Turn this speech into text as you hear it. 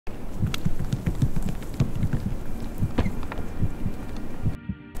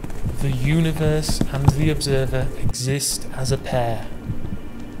The universe and the observer exist as a pair.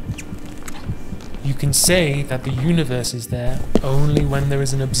 You can say that the universe is there only when there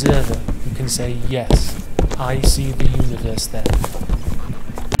is an observer who can say, yes, I see the universe there.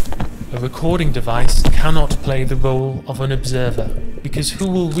 A recording device cannot play the role of an observer, because who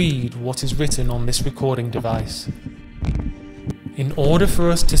will read what is written on this recording device? In order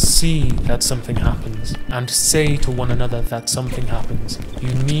for us to see that something happens, and say to one another that something happens,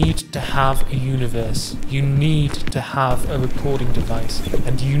 you need to have a universe, you need to have a recording device,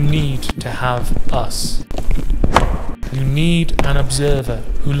 and you need to have us. You need an observer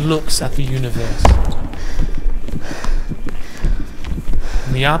who looks at the universe.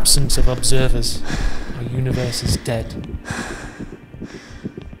 In the absence of observers, our universe is dead.